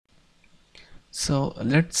So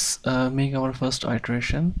let's make our first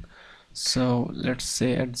iteration. So let's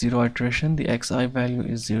say at 0 iteration the xi value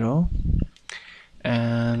is 0,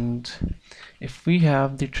 and if we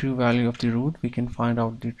have the true value of the root, we can find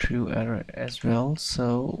out the true error as well.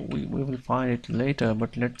 So we will find it later,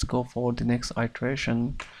 but let's go for the next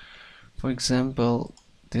iteration. For example,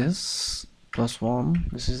 this plus 1,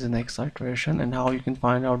 this is the next iteration, and how you can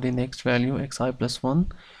find out the next value xi plus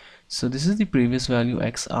 1. So this is the previous value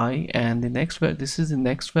xi, and the next this is the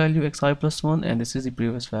next value xi plus 1, and this is the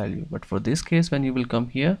previous value. But for this case, when you will come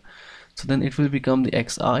here, so then it will become the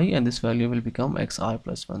xi, and this value will become xi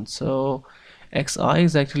plus 1. So xi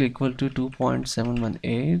is actually equal to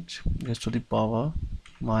 2.718 raised to the power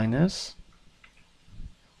minus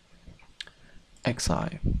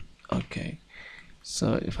xi. Okay,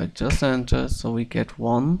 so if I just enter, so we get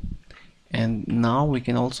 1, and now we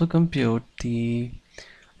can also compute the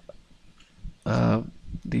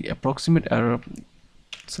approximate error.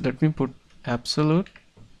 So let me put absolute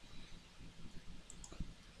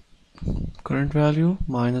current value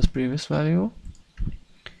minus previous value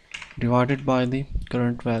divided by the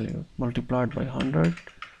current value multiplied by 100.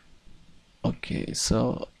 Okay,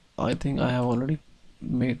 so I think I have already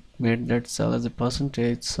made that cell as a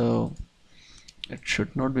percentage, so it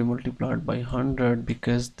should not be multiplied by 100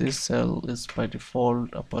 because this cell is by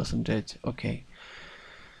default a percentage. Okay,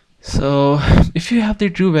 so if you have the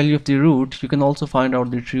true value of the root, you can also find out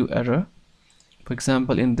the true error. For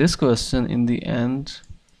example, in this question, in the end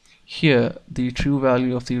here the true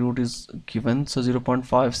value of the root is given, so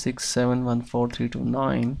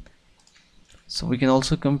 0.5671439. so we can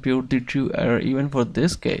also compute the true error. Even for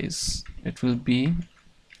this case, it will be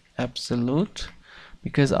absolute,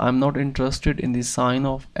 because I'm not interested in the sign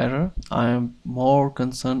of error. I am more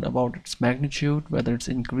concerned about its magnitude, whether it's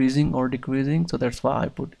increasing or decreasing, so that's why I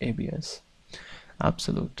put ABS,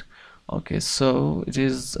 absolute. Okay, so it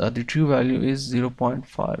is the true value is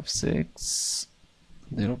 0.56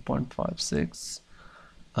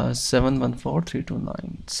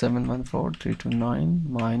 714,329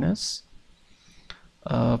 minus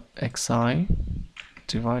xi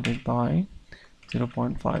divided by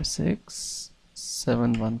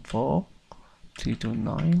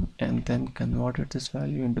 0.56714,329, and then converted this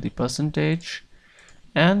value into the percentage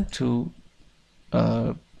and to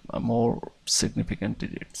more significant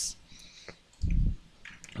digits.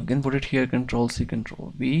 You can put it here, Control C,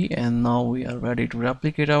 Control V, and now we are ready to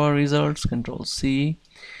replicate our results. Control C,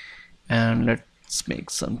 and let's make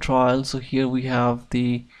some trials. So here we have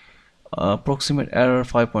the approximate error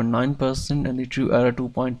 5.9% and the true error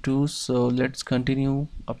 2.2. so let's continue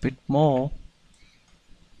a bit more,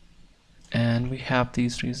 and we have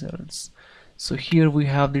these results. So here we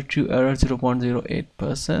have the true error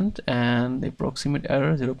 0.08% and the approximate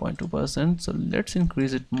error 0.2%. so let's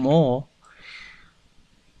increase it more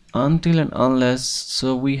until and unless,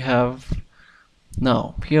 so we have,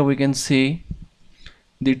 now here we can see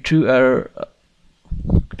the true error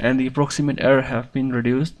and the approximate error have been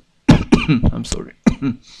reduced. I'm sorry.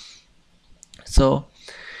 So,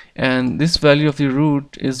 and this value of the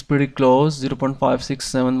root is pretty close,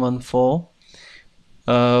 0.56714,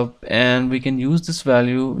 and we can use this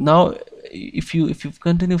value. Now if you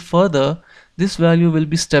continue further, this value will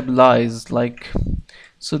be stabilized, like,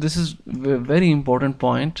 so this is a very important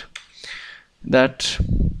point, that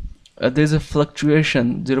there's a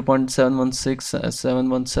fluctuation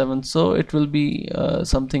 0.716 so it will be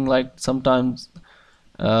something like sometimes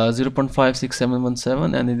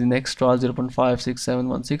 0.56717, and in the next trial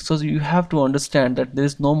 0.56716. so you have to understand that there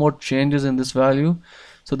is no more changes in this value,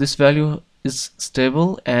 so this value is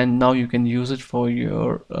stable, and now you can use it for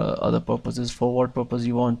your other purposes, for what purpose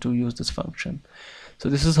you want to use this function. So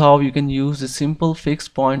this is how you can use the simple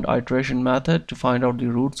fixed point iteration method to find out the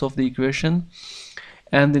roots of the equation.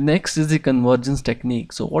 And the next is the convergence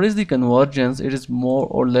technique. So what is the convergence? It is more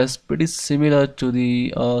or less pretty similar to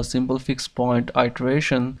the simple fixed point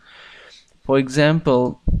iteration. For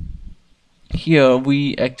example, here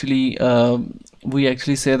we actually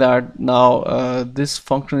say that now this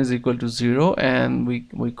function is equal to 0, and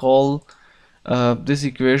we call this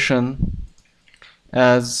equation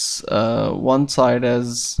as one side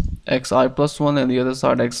as xi plus 1 and the other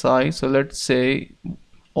side xi. so let's say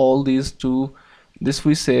all these two, this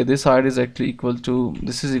we say this side is actually equal to,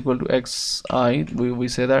 this is equal to xi, we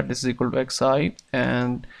say that this is equal to xi,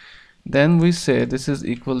 and then we say this is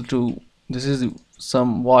equal to, this is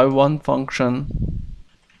some y1 function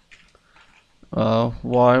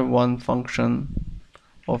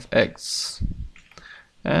of x,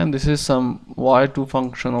 and this is some y2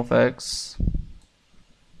 function of x.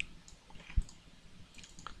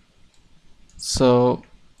 So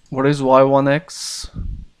what is y1x?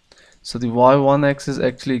 So the y1x is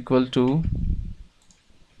actually equal to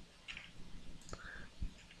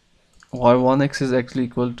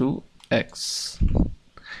x.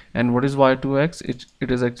 And what is y2x?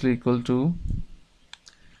 It is actually equal to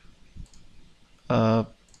uh,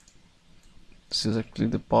 this is actually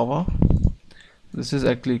the power, this is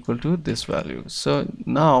actually equal to this value. So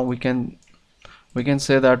now we can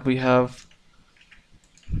say that we have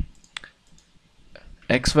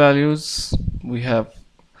x values, we have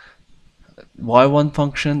y1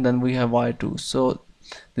 function, then we have y2. So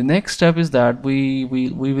the next step is that we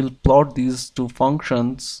will plot these two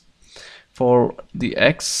functions for the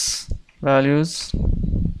x values.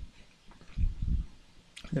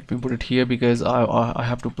 Let me put it here because I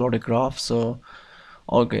have to plot a graph. So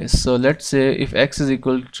okay, so let's say if x is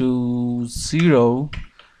equal to 0,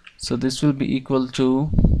 so this will be equal to,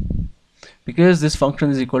 because this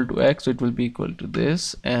function is equal to x, so it will be equal to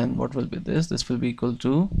this, and what will be this? This will be equal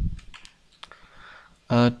to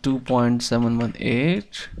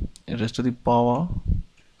 2.718 raised to the power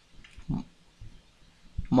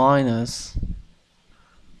minus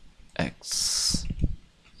x.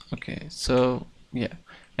 Okay, so yeah,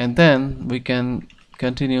 and then we can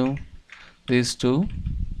continue these two.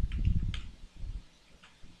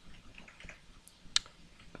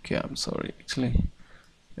 Okay, I'm sorry, actually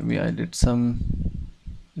maybe I did some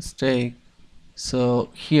mistake. So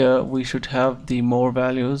here we should have the more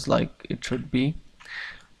values, like it should be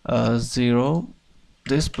 0,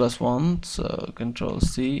 this plus 1, so control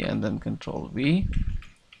C and then control V.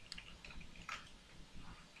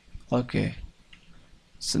 Okay,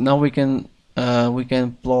 so now we can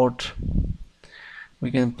plot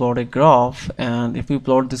a graph, and if we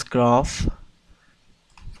plot this graph,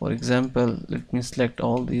 for example, let me select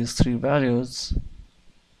all these three values,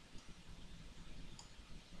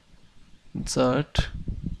 insert,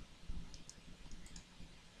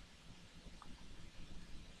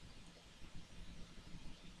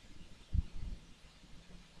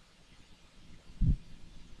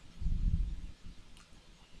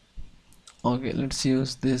 okay, let's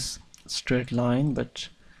use this straight line, but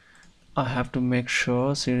I have to make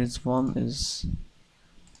sure series 1 is,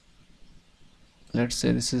 let's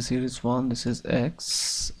say this is series 1, this is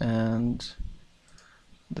x, and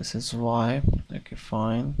this is y. Okay,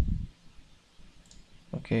 fine.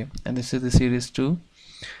 Okay, and this is the series 2.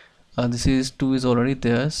 The series 2 is already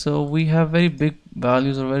there, so we have very big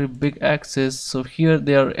values or very big axes, so here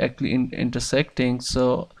they are actually intersecting,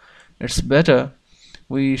 so it's better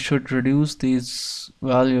we should reduce these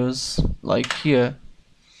values like here.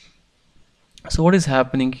 So what is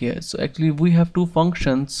happening here? So actually we have two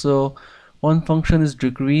functions, so one function is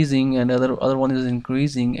decreasing and other one is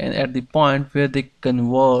increasing, and at the point where they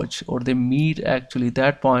converge or they meet, actually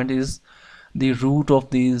that point is the root of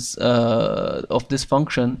these of this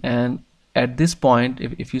function. And at this point,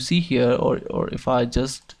 if you see here, or if I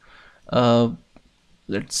just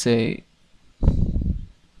let's say,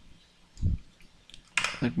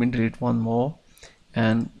 let me delete one more,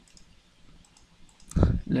 and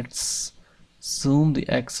let's zoom the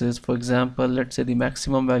axis. For example, let's say the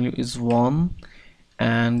maximum value is 1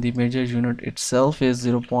 and the measure unit itself is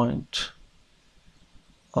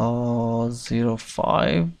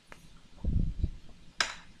 0.05.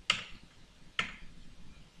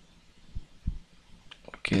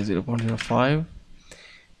 Okay, 0.05,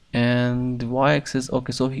 and the y-axis.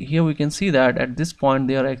 Okay, so here we can see that at this point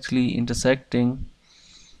they are actually intersecting.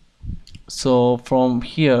 So from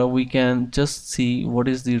here we can just see what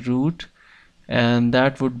is the root, and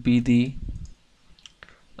that would be the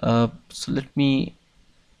so let me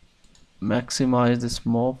maximize this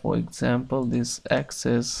more. For example, this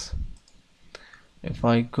axis, if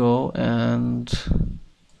I go and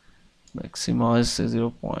maximize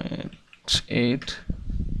 0.8,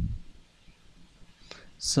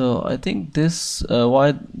 so I think this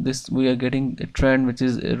why this we are getting a trend which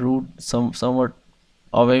is a root somewhat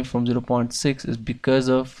away from 0.6 is because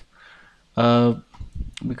of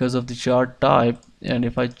the chart type. And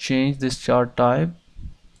if I change this chart type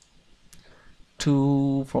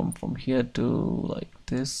to from here to like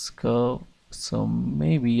this curve, so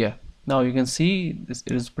maybe, yeah, now you can see this,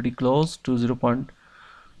 it is pretty close to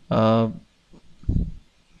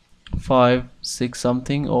 0.56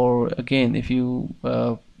 something. Or again, if you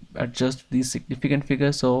adjust these significant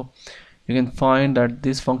figures, so you can find that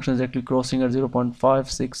this function is actually crossing at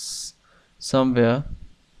 0.56 somewhere,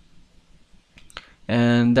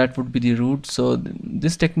 and that would be the root. So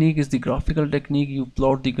this technique is the graphical technique. You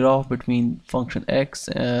plot the graph between function x,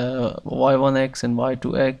 y1x and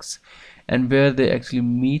y2x, and where they actually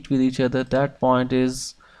meet with each other, that point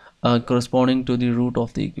is corresponding to the root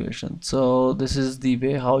of the equation. So this is the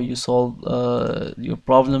way how you solve your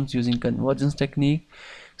problems using convergence technique.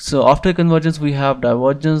 So after convergence we have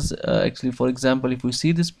divergence. Actually, for example, if we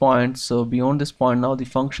see this point, so beyond this point now the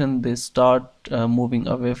function, they start moving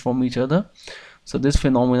away from each other. So this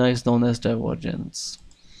phenomena is known as divergence.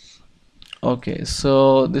 Okay,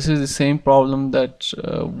 so this is the same problem that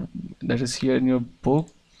that is here in your book.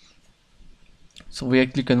 So we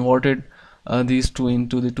actually converted these two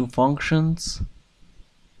into the two functions,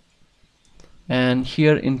 and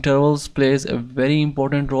here intervals plays a very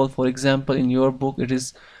important role. For example, in your book it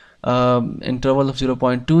is interval of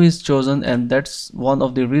 0.2 is chosen, and that's one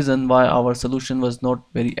of the reason why our solution was not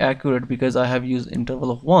very accurate, because I have used interval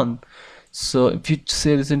of 1. So if you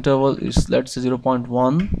say this interval is, let's say,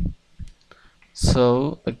 0.1,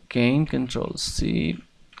 so again control C,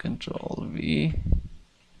 control V,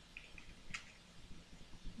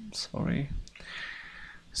 sorry.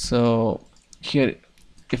 So here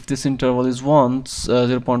if this interval is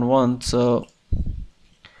 0.1, so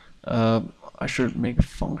I should make a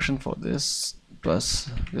function for this plus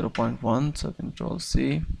 0.1, so control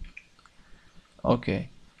C. Okay,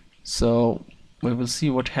 so we will see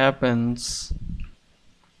what happens,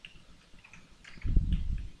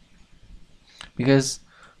 because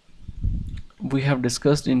we have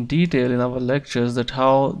discussed in detail in our lectures that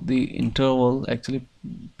how the interval actually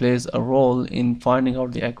plays a role in finding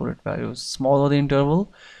out the accurate values. Smaller the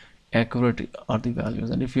interval, accurate are the values,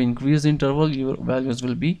 and if you increase the interval, your values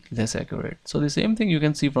will be less accurate. So the same thing you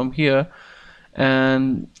can see from here,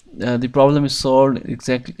 and the problem is solved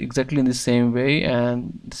exactly in the same way,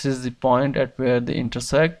 and this is the point at where they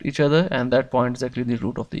intersect each other, and that point is actually the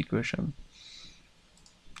root of the equation.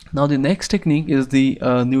 Now the next technique is the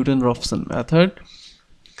Newton-Raphson method.